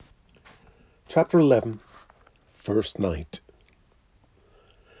Chapter 11, First Night.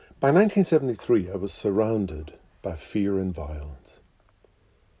 By 1973, I was surrounded by fear and violence.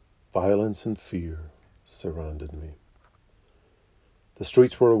 Violence and fear surrounded me. The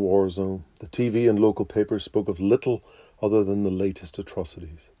streets were a war zone. The TV and local papers spoke of little other than the latest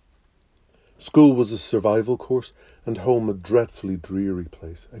atrocities. School was a survival course, and home a dreadfully dreary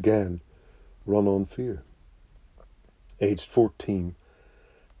place, again, run on fear. Aged 14,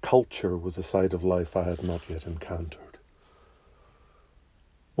 culture was a side of life I had not yet encountered.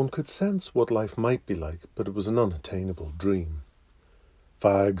 One could sense what life might be like, but it was an unattainable dream.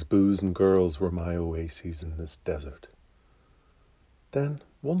 Fags, booze, and girls were my oases in this desert. Then,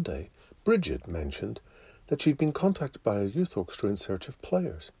 one day, Bridget mentioned that she'd been contacted by a youth orchestra in search of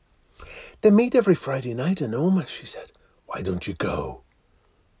players. "They meet every Friday night in Oma," she said. "Why don't you go?"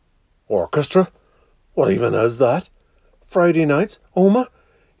 "Orchestra? What even is that? Friday nights? Oma?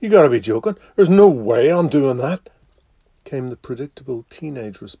 You gotta be joking. There's no way I'm doing that," came the predictable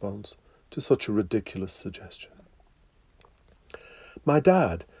teenage response to such a ridiculous suggestion. My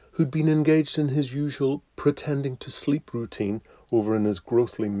dad, who'd been engaged in his usual pretending to sleep routine over in his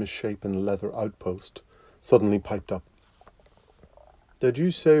grossly misshapen leather outpost, suddenly piped up. "Did you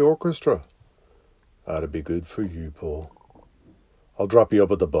say orchestra? That'd be good for you, Paul. I'll drop you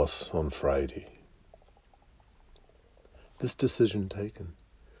up at the bus on Friday." This decision taken,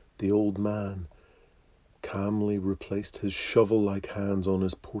 the old man calmly replaced his shovel-like hands on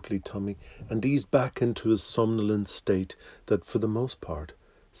his portly tummy and eased back into his somnolent state that, for the most part,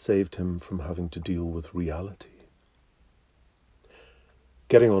 saved him from having to deal with reality.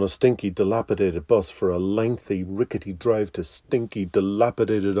 Getting on a stinky, dilapidated bus for a lengthy, rickety drive to stinky,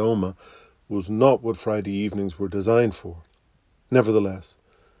 dilapidated Oma was not what Friday evenings were designed for. Nevertheless,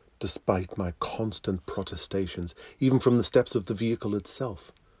 despite my constant protestations, even from the steps of the vehicle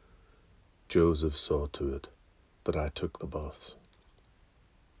itself, Joseph saw to it that I took the bus.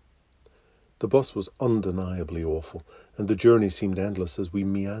 The bus was undeniably awful, and the journey seemed endless as we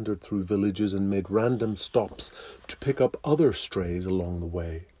meandered through villages and made random stops to pick up other strays along the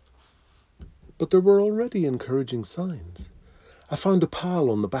way. But there were already encouraging signs. I found a pal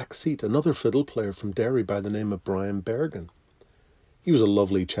on the back seat, another fiddle player from Derry by the name of Brian Bergen. He was a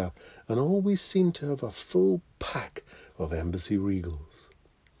lovely chap and always seemed to have a full pack of Embassy Regals.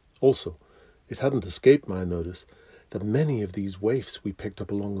 Also, it hadn't escaped my notice that many of these waifs we picked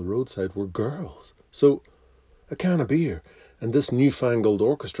up along the roadside were girls. So a can of beer and this newfangled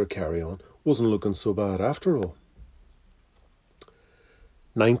orchestra carry-on wasn't looking so bad after all.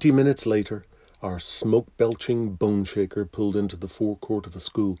 90 minutes later, our smoke-belching bone shaker pulled into the forecourt of a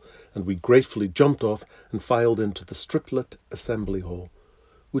school, and we gratefully jumped off and filed into the striplit assembly hall,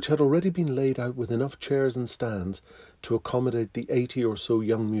 which had already been laid out with enough chairs and stands to accommodate the 80 or so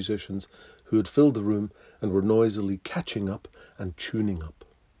young musicians who had filled the room and were noisily catching up and tuning up.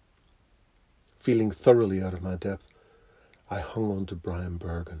 Feeling thoroughly out of my depth, I hung on to Brian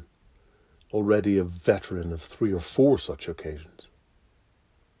Bergen, already a veteran of 3 or 4 such occasions.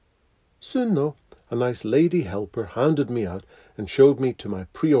 Soon, though, a nice lady helper hounded me out and showed me to my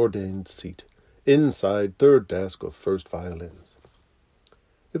preordained seat, inside third desk of first violins.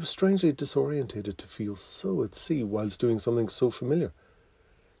 It was strangely disorientated to feel so at sea whilst doing something so familiar.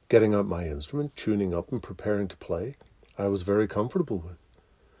 Getting out my instrument, tuning up and preparing to play, I was very comfortable with.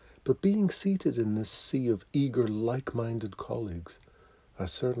 But being seated in this sea of eager, like-minded colleagues, I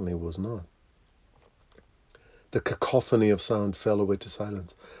certainly was not. The cacophony of sound fell away to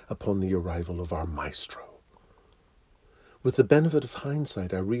silence upon the arrival of our maestro. With the benefit of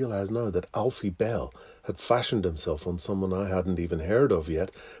hindsight, I realize now that Alfie Bell had fashioned himself on someone I hadn't even heard of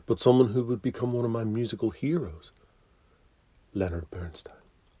yet, but someone who would become one of my musical heroes, Leonard Bernstein.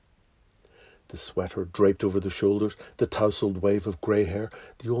 The sweater draped over the shoulders, the tousled wave of grey hair,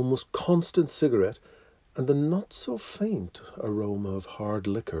 the almost constant cigarette, and the not-so-faint aroma of hard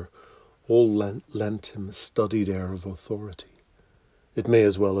liquor all lent him a studied air of authority. It may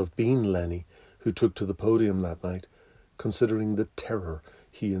as well have been Lenny who took to the podium that night, considering the terror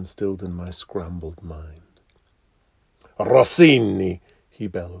he instilled in my scrambled mind. "Rossini!" he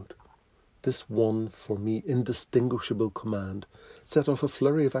bellowed. This one, for me, indistinguishable command set off a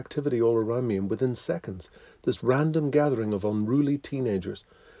flurry of activity all around me, and within seconds, this random gathering of unruly teenagers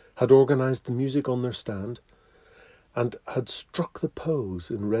had organized the music on their stand and had struck the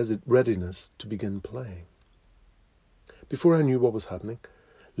pose in readiness to begin playing. Before I knew what was happening,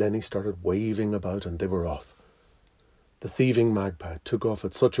 Lenny started waving about and they were off. The thieving magpie took off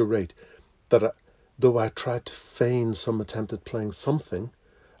at such a rate that though I tried to feign some attempt at playing something,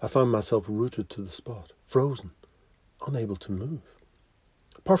 I found myself rooted to the spot, frozen, unable to move.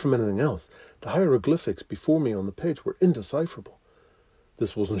 Apart from anything else, the hieroglyphics before me on the page were indecipherable.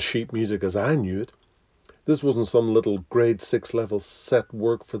 This wasn't sheet music as I knew it. This wasn't some little grade 6 level set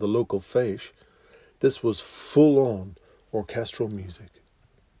work for the local feish. This was full-on orchestral music.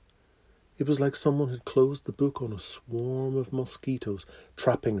 It was like someone had closed the book on a swarm of mosquitoes,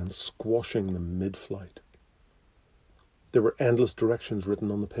 trapping and squashing them mid-flight. There were endless directions written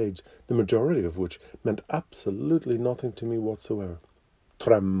on the page, the majority of which meant absolutely nothing to me whatsoever.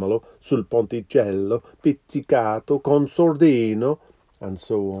 Tremolo sul ponticello, pizzicato con sordino, and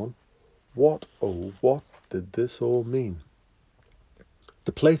so on. What, oh, what did this all mean?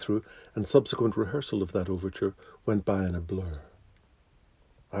 The playthrough and subsequent rehearsal of that overture went by in a blur.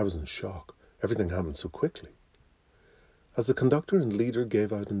 I was in shock. Everything happened so quickly. As the conductor and leader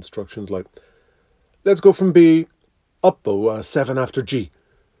gave out instructions like, "Let's go from B, up bow, 7 after G.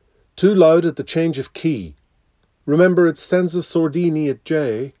 Too loud at the change of key. Remember it's senza sordini at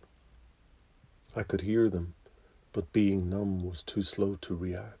J." I could hear them, but being numb was too slow to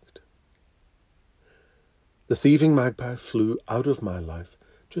react. The thieving magpie flew out of my life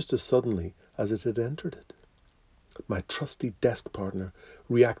just as suddenly as it had entered it. My trusty desk partner,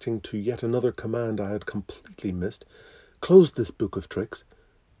 reacting to yet another command I had completely missed, closed this book of tricks,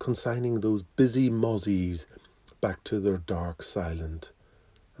 consigning those busy mozzies back to their dark, silent,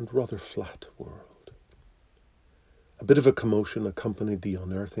 and rather flat world. A bit of a commotion accompanied the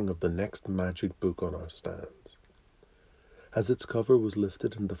unearthing of the next magic book on our stands. As its cover was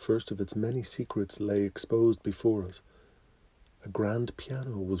lifted and the first of its many secrets lay exposed before us, a grand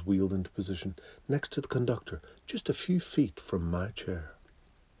piano was wheeled into position next to the conductor, just a few feet from my chair.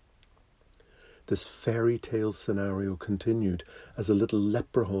 This fairy tale scenario continued as a little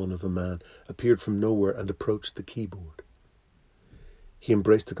leprechaun of a man appeared from nowhere and approached the keyboard. He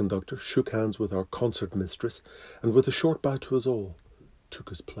embraced the conductor, shook hands with our concert mistress, and with a short bow to us all, took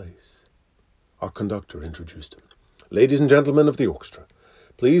his place. Our conductor introduced him. "Ladies and gentlemen of the orchestra,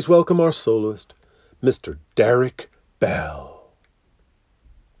 please welcome our soloist, Mr. Derek Bell."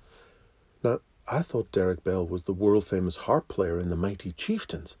 Now, I thought Derek Bell was the world-famous harp player in The Mighty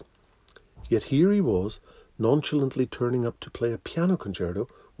Chieftains. Yet here he was, nonchalantly turning up to play a piano concerto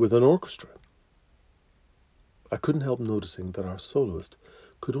with an orchestra. I couldn't help noticing that our soloist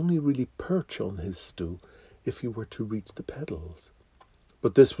could only really perch on his stool if he were to reach the pedals.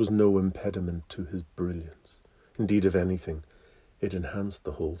 But this was no impediment to his brilliance. Indeed, if anything, it enhanced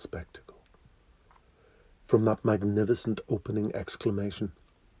the whole spectacle. From that magnificent opening exclamation,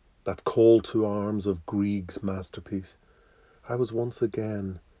 that call to arms of Grieg's masterpiece, I was once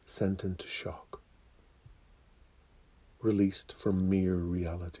again sent into shock. Released from mere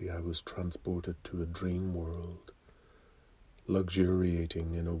reality, I was transported to a dream world,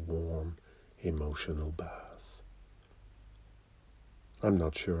 luxuriating in a warm, emotional bath. I'm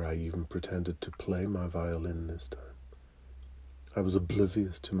not sure I even pretended to play my violin this time. I was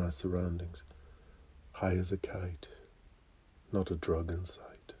oblivious to my surroundings, high as a kite, not a drug in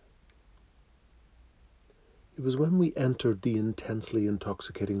sight. It was when we entered the intensely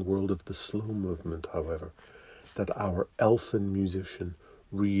intoxicating world of the slow movement, however, that our elfin musician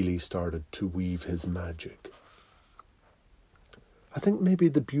really started to weave his magic. I think maybe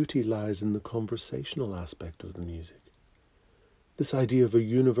the beauty lies in the conversational aspect of the music. This idea of a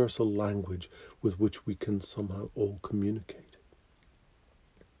universal language with which we can somehow all communicate.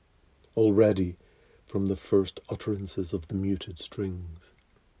 Already, from the first utterances of the muted strings,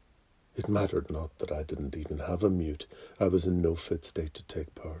 it mattered not that I didn't even have a mute. I was in no fit state to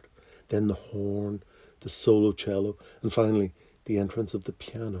take part. Then the horn, the solo cello, and finally the entrance of the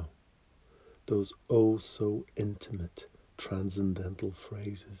piano. Those oh so intimate, transcendental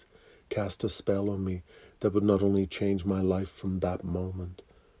phrases cast a spell on me that would not only change my life from that moment,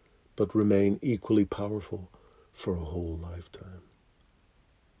 but remain equally powerful for a whole lifetime.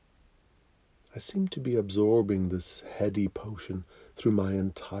 I seemed to be absorbing this heady potion through my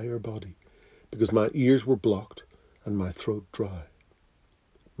entire body, because my ears were blocked and my throat dry.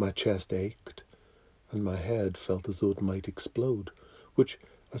 My chest ached, and my head felt as though it might explode, which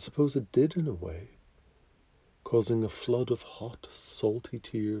I suppose it did in a way, causing a flood of hot, salty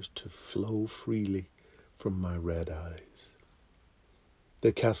tears to flow freely from my red eyes.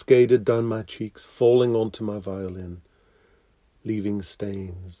 They cascaded down my cheeks, falling onto my violin, leaving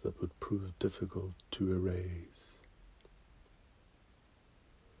stains that would prove difficult to erase.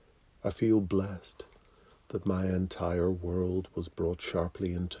 I feel blessed that my entire world was brought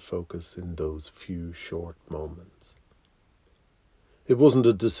sharply into focus in those few short moments. It wasn't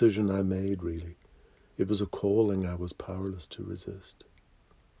a decision I made, really. It was a calling I was powerless to resist.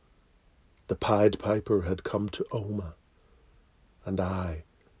 The Pied Piper had come to Oma, and I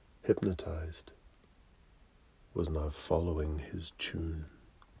hypnotized, was now following his tune.